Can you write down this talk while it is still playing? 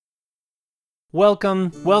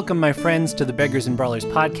Welcome, my friends, to the Beggars and Brawlers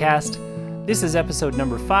podcast. This is episode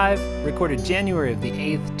number 5, recorded January of the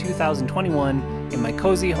 8th, 2021, in my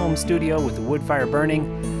cozy home studio with the wood fire burning.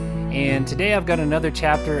 And today I've got another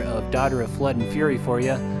chapter of Daughter of Flood and Fury for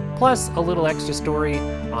you, plus a little extra story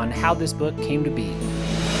on how this book came to be.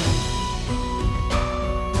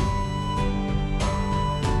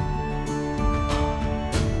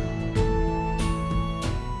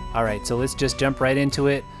 Alright, so let's just jump right into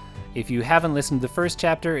it. If you haven't listened to the first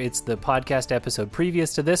chapter, it's the podcast episode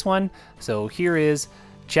previous to this one. So here is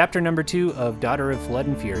chapter number 2 of Daughter of Flood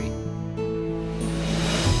and Fury.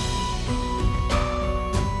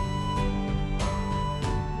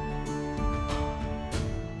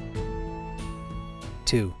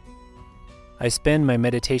 Two. I spend my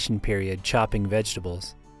meditation period chopping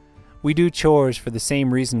vegetables. We do chores for the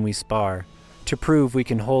same reason we spar, to prove we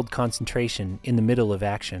can hold concentration in the middle of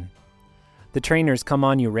action. The trainers come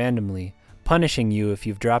on you randomly, punishing you if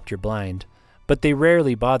you've dropped your blind, but they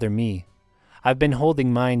rarely bother me. I've been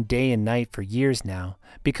holding mine day and night for years now,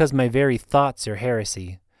 because my very thoughts are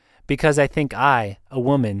heresy, because I think I, a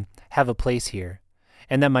woman, have a place here,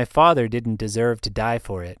 and that my father didn't deserve to die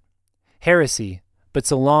for it. Heresy, but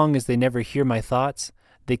so long as they never hear my thoughts,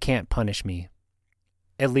 they can't punish me.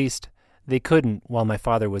 At least, they couldn't while my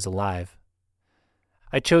father was alive.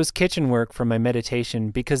 I chose kitchen work for my meditation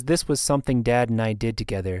because this was something Dad and I did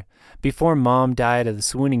together, before Mom died of the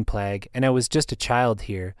swooning plague and I was just a child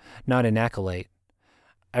here, not an acolyte.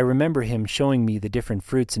 I remember him showing me the different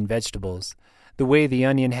fruits and vegetables, the way the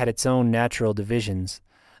onion had its own natural divisions,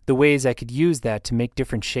 the ways I could use that to make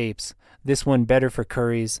different shapes, this one better for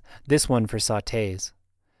curries, this one for sautés.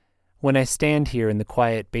 When I stand here in the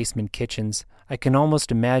quiet basement kitchens, I can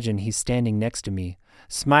almost imagine he's standing next to me,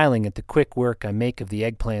 smiling at the quick work I make of the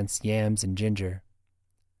eggplants, yams, and ginger.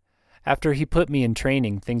 After he put me in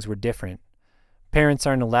training, things were different. Parents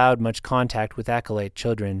aren't allowed much contact with acolyte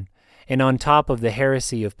children, and on top of the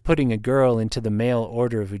heresy of putting a girl into the male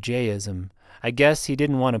order of Judaism, I guess he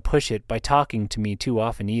didn't want to push it by talking to me too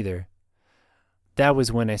often either. That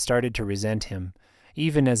was when I started to resent him,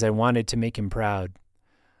 even as I wanted to make him proud.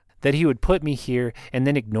 That he would put me here and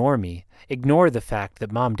then ignore me, ignore the fact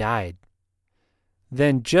that Mom died.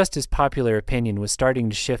 Then, just as popular opinion was starting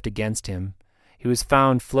to shift against him, he was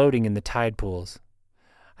found floating in the tide pools.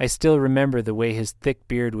 I still remember the way his thick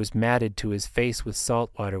beard was matted to his face with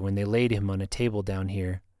salt water when they laid him on a table down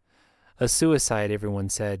here. A suicide, everyone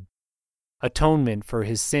said. Atonement for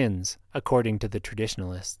his sins, according to the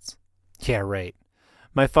traditionalists. Yeah, right.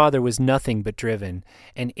 My father was nothing but driven,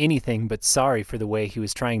 and anything but sorry for the way he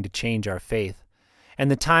was trying to change our faith. And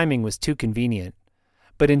the timing was too convenient.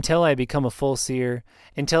 But until I become a full seer,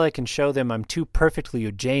 until I can show them I'm too perfectly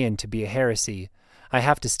Ujayan to be a heresy, I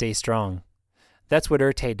have to stay strong. That's what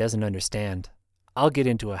Urte doesn't understand. I'll get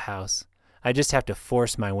into a house. I just have to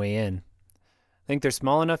force my way in. Think they're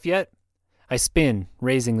small enough yet? I spin,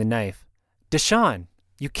 raising the knife. Deshaun,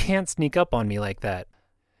 you can't sneak up on me like that.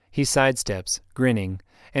 He sidesteps, grinning,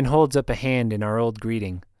 and holds up a hand in our old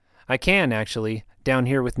greeting. I can, actually, down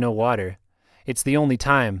here with no water. It's the only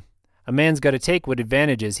time. A man's got to take what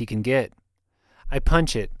advantages he can get. I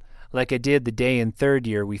punch it, like I did the day in third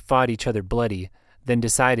year we fought each other bloody, then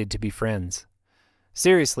decided to be friends.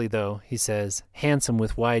 Seriously, though, he says, handsome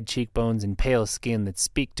with wide cheekbones and pale skin that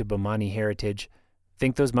speak to Bomani heritage,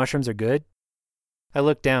 think those mushrooms are good? I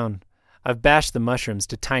look down. I've bashed the mushrooms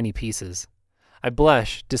to tiny pieces. I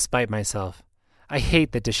blush, despite myself. I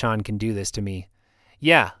hate that Deshaun can do this to me.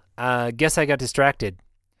 Yeah, guess I got distracted.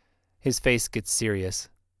 His face gets serious.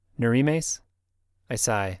 Narimes? I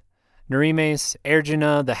sigh. Narimes,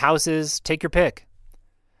 Ergina, the houses, take your pick.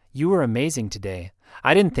 You were amazing today.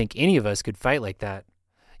 I didn't think any of us could fight like that.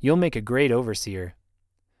 You'll make a great overseer.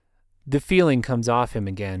 The feeling comes off him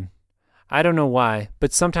again. I don't know why,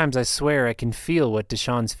 but sometimes I swear I can feel what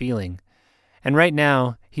Deshaun's feeling. And right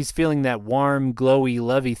now, he's feeling that warm, glowy,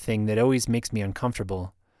 lovey thing that always makes me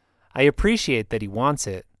uncomfortable. I appreciate that he wants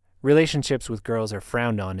it. Relationships with girls are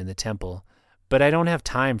frowned on in the temple. But I don't have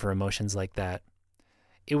time for emotions like that.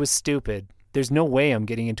 It was stupid. There's no way I'm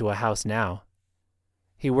getting into a house now.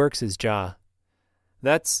 He works his jaw.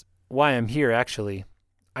 That's why I'm here, actually.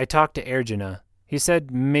 I talked to Ergina. He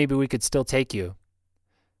said maybe we could still take you.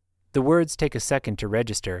 The words take a second to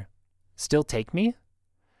register. Still take me?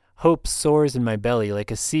 Hope soars in my belly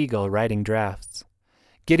like a seagull riding drafts.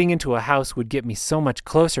 Getting into a house would get me so much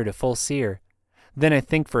closer to full seer. Then I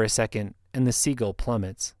think for a second, and the seagull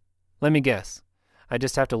plummets. Let me guess. I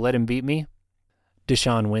just have to let him beat me?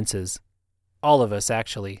 Deshaun winces. All of us,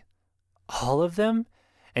 actually. All of them?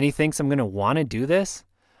 And he thinks I'm going to want to do this?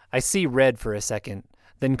 I see red for a second.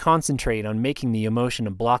 then concentrate on making the emotion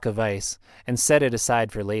a block of ice and set it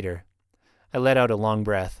aside for later. I let out a long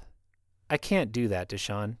breath. I can't do that,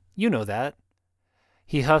 Deshawn. You know that.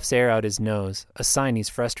 He huffs air out his nose, a sign he's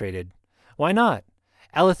frustrated. Why not?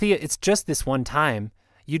 Alethea, it's just this one time.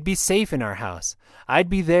 You'd be safe in our house. I'd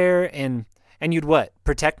be there and you'd what,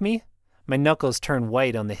 protect me? My knuckles turn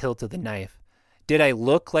white on the hilt of the knife. Did I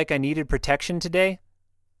look like I needed protection today?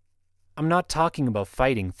 I'm not talking about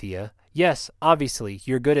fighting, Thea. Yes, obviously,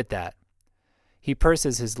 you're good at that. He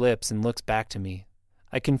purses his lips and looks back to me.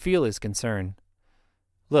 I can feel his concern.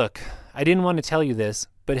 Look, I didn't want to tell you this,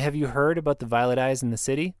 but have you heard about the Violet Eyes in the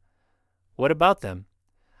city? What about them?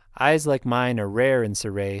 Eyes like mine are rare in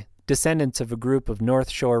Surrey, descendants of a group of North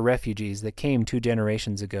Shore refugees that came 2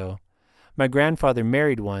 generations ago. My grandfather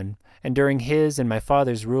married one, and during his and my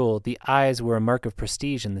father's rule, the eyes were a mark of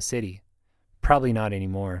prestige in the city. Probably not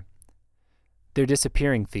anymore. They're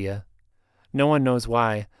disappearing, Thea. No one knows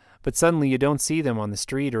why, but suddenly you don't see them on the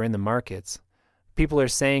street or in the markets. People are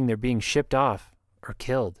saying they're being shipped off or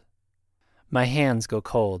killed. My hands go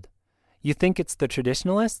cold. You think it's the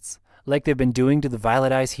traditionalists, like they've been doing to the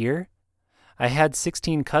Violet Eyes here? I had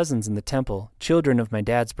 16 cousins in the temple, children of my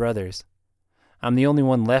dad's brothers. I'm the only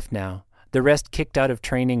one left now. The rest kicked out of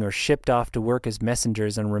training or shipped off to work as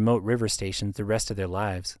messengers on remote river stations the rest of their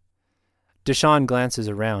lives. Deshawn glances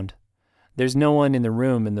around. There's no one in the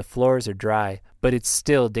room and the floors are dry, but it's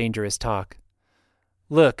still dangerous talk.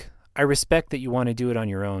 Look, I respect that you want to do it on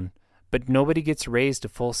your own, but nobody gets raised to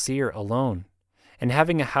full seer alone, and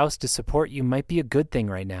having a house to support you might be a good thing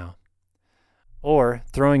right now. Or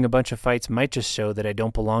throwing a bunch of fights might just show that I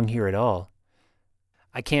don't belong here at all.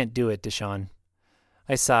 I can't do it, Deshawn.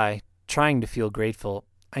 I sigh, trying to feel grateful.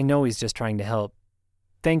 I know he's just trying to help.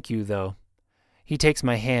 Thank you, though. He takes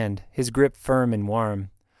my hand, his grip firm and warm.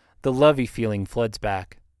 The lovey feeling floods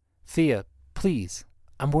back. Thea, please,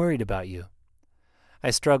 I'm worried about you.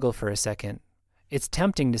 I struggle for a second. It's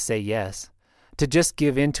tempting to say yes, to just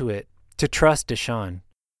give into it, to trust Deshawn.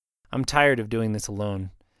 I'm tired of doing this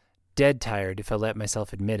alone. Dead tired if I let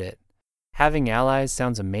myself admit it. Having allies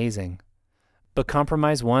sounds amazing. But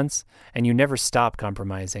compromise once, and you never stop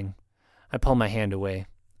compromising. I pull my hand away.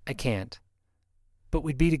 I can't. But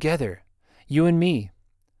we'd be together. You and me.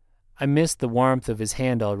 I miss the warmth of his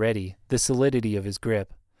hand already, the solidity of his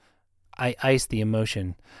grip. I ice the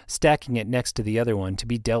emotion, stacking it next to the other one to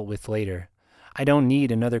be dealt with later. I don't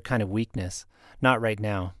need another kind of weakness. Not right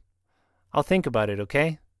now. I'll think about it,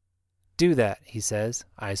 okay? Do that, he says,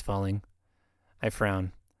 eyes falling. I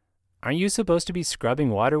frown. Aren't you supposed to be scrubbing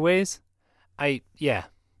waterways? Yeah,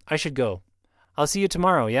 I should go. I'll see you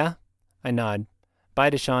tomorrow, yeah? I nod.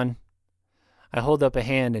 Bye, Deshawn. I hold up a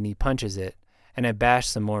hand and he punches it, and I bash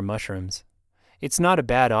some more mushrooms. It's not a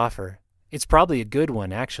bad offer. It's probably a good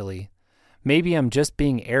one, actually. Maybe I'm just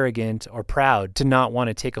being arrogant or proud to not want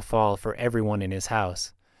to take a fall for everyone in his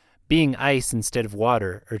house. Being ice instead of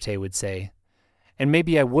water, Urte would say. And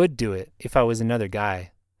maybe I would do it if I was another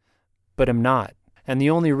guy. But I'm not. And the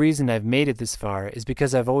only reason I've made it this far is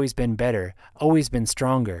because I've always been better, always been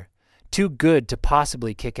stronger. Too good to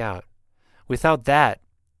possibly kick out. Without that,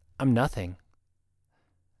 I'm nothing.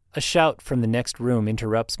 A shout from the next room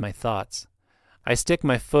interrupts my thoughts. I stick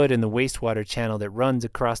my foot in the wastewater channel that runs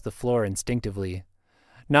across the floor instinctively.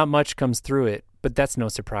 Not much comes through it, but that's no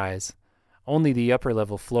surprise. Only the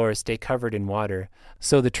upper-level floors stay covered in water,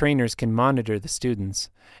 so the trainers can monitor the students,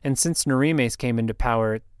 and since Norimes came into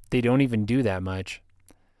power, they don't even do that much.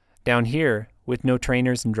 Down here, with no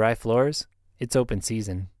trainers and dry floors, it's open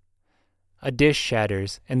season. A dish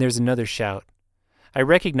shatters, and there's another shout. I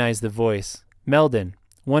recognize the voice. Meldon,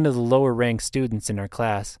 one of the lower-ranked students in our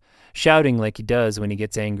class, shouting like he does when he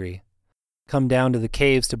gets angry. Come down to the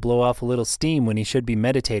caves to blow off a little steam when he should be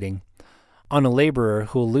meditating, on a laborer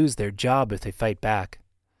who'll lose their job if they fight back.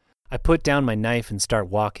 I put down my knife and start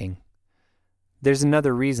walking. There's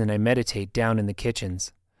another reason I meditate down in the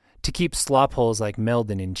kitchens, to keep slopholes like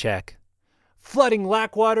Meldon in check. Flooding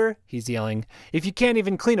Lackwater, he's yelling. If you can't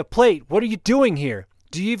even clean a plate, what are you doing here?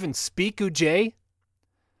 Do you even speak Ujjayi?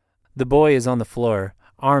 The boy is on the floor,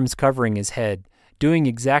 arms covering his head, doing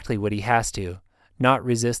exactly what he has to, not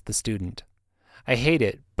resist the student. I hate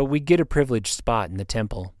it, but we get a privileged spot in the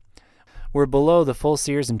temple. We're below the full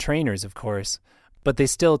seers and trainers, of course, but they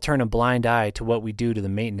still turn a blind eye to what we do to the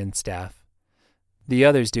maintenance staff. The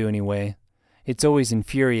others do anyway. It's always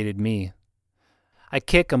infuriated me. I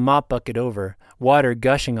kick a mop bucket over, water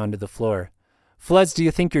gushing onto the floor. Floods do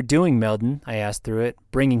you think you're doing, Meldon? I ask through it,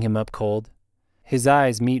 bringing him up cold. His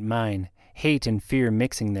eyes meet mine, hate and fear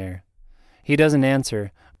mixing there. He doesn't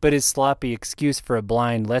answer, but his sloppy excuse for a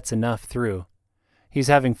blind lets enough through. He's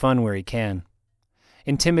having fun where he can.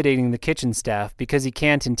 intimidating the kitchen staff because he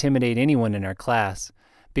can't intimidate anyone in our class,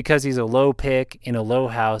 because he's a low pick in a low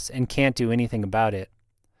house and can't do anything about it.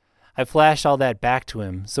 I flash all that back to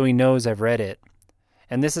him so he knows I've read it.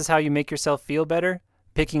 And this is how you make yourself feel better?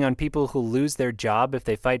 Picking on people who'll lose their job if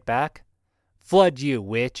they fight back? Flood you,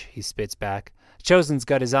 witch, he spits back. Chosen's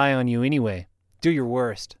got his eye on you anyway. Do your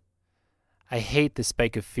worst. I hate the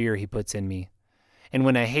spike of fear he puts in me. And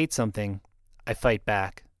when I hate something, I fight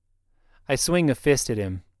back. I swing a fist at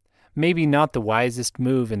him. Maybe not the wisest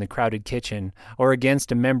move in the crowded kitchen or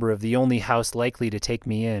against a member of the only house likely to take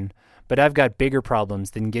me in, but I've got bigger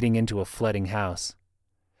problems than getting into a flooding house.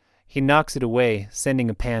 He knocks it away, sending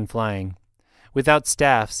a pan flying. Without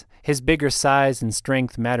staffs, his bigger size and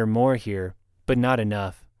strength matter more here, but not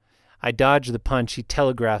enough. I dodge the punch he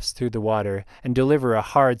telegraphs through the water and deliver a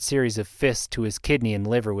hard series of fists to his kidney and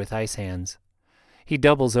liver with ice hands. He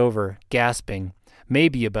doubles over, gasping,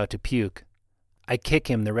 maybe about to puke. I kick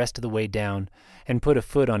him the rest of the way down and put a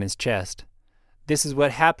foot on his chest. This is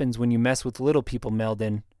what happens when you mess with little people,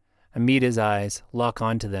 Meldon. I meet his eyes, lock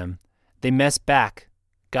onto them. They mess back.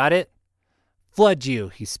 Got it? Flood you,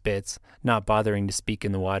 he spits, not bothering to speak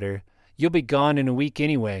in the water. You'll be gone in a week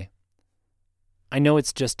anyway. I know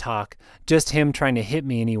it's just talk, just him trying to hit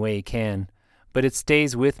me any way he can, but it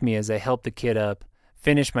stays with me as I help the kid up,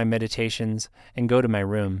 finish my meditations, and go to my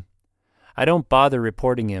room. I don't bother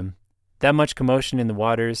reporting him. That much commotion in the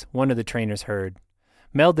waters, one of the trainers heard.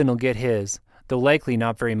 Meldon will get his, though likely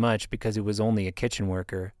not very much because he was only a kitchen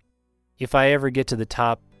worker. If I ever get to the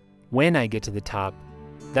top, when I get to the top,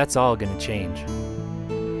 that's all going to change.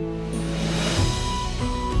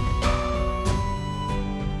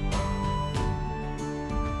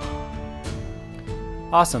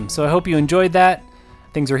 Awesome. So I hope you enjoyed that.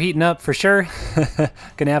 Things are heating up for sure.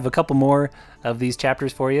 Gonna have a couple more of these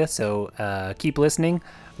chapters for you, so keep listening,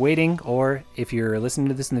 waiting, or if you're listening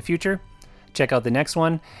to this in the future, check out the next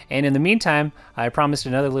one. And in the meantime, I promised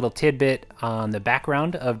another little tidbit on the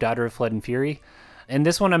background of Daughter of Flood and Fury. And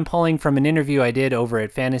this one I'm pulling from an interview I did over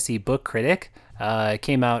at Fantasy Book Critic. It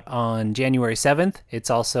came out on January 7th. It's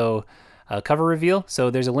also a cover reveal, so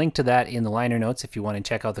there's a link to that in the liner notes if you want to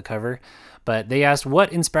check out the cover. But they asked,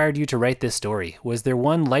 what inspired you to write this story? Was there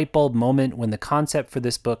one light bulb moment when the concept for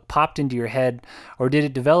this book popped into your head, or did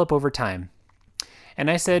it develop over time? And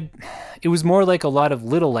I said, it was more like a lot of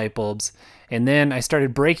little light bulbs, and then I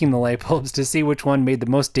started breaking the light bulbs to see which one made the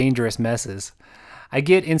most dangerous messes. I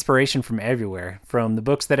get inspiration from everywhere, from the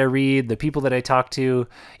books that I read, the people that I talk to,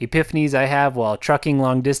 epiphanies I have while trucking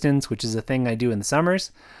long distance, which is a thing I do in the summers.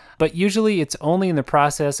 But usually it's only in the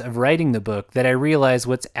process of writing the book that I realize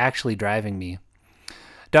what's actually driving me.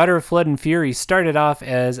 Daughter of Flood and Fury started off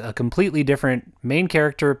as a completely different main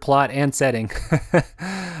character, plot, and setting.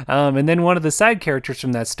 And then one of the side characters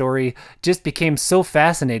from that story just became so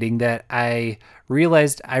fascinating that I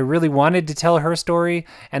realized I really wanted to tell her story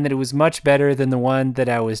and that it was much better than the one that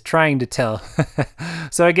I was trying to tell.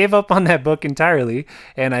 So I gave up on that book entirely,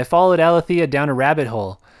 and I followed Alethea down a rabbit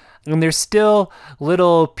hole. And there's still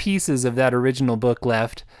little pieces of that original book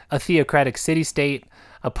left. A theocratic city-state,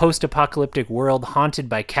 a post-apocalyptic world haunted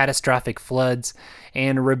by catastrophic floods,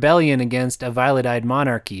 and a rebellion against a violet-eyed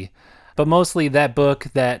monarchy. But mostly that book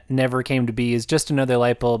that never came to be is just another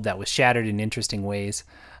light bulb that was shattered in interesting ways.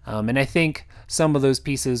 And I think some of those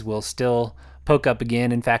pieces will still poke up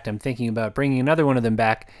again. In fact, I'm thinking about bringing another one of them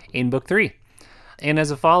back in book 3. And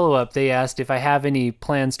as a follow-up, they asked if I have any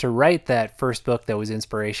plans to write that first book that was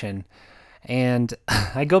inspiration. And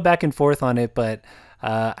I go back and forth on it, but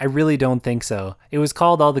I really don't think so. It was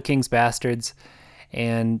called All the King's Bastards,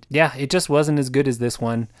 and yeah, it just wasn't as good as this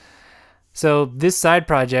one. So this side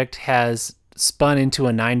project has spun into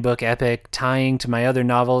a 9-book epic, tying to my other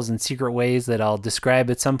novels in secret ways that I'll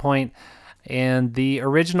describe at some point. And the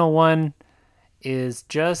original one is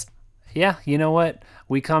just, yeah, you know what?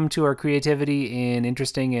 We come to our creativity in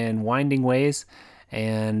interesting and winding ways,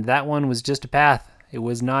 and that one was just a path. It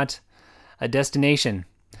was not a destination.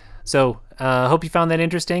 So, hope you found that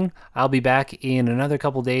interesting. I'll be back in another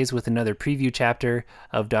couple days with another preview chapter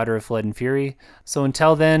of Daughter of Flood and Fury. So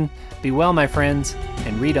until then, be well, my friends,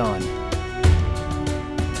 and read on.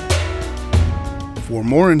 For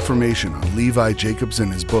more information on Levi Jacobs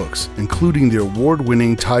and his books, including the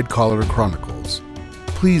award-winning Tidecaller Chronicles,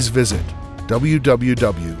 please visit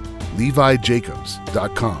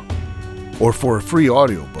www.levijacobs.com. Or for a free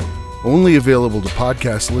audiobook, only available to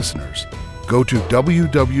podcast listeners, go to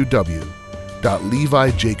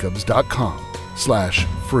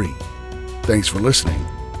www.levijacobs.com/free. Thanks for listening,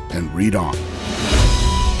 and read on.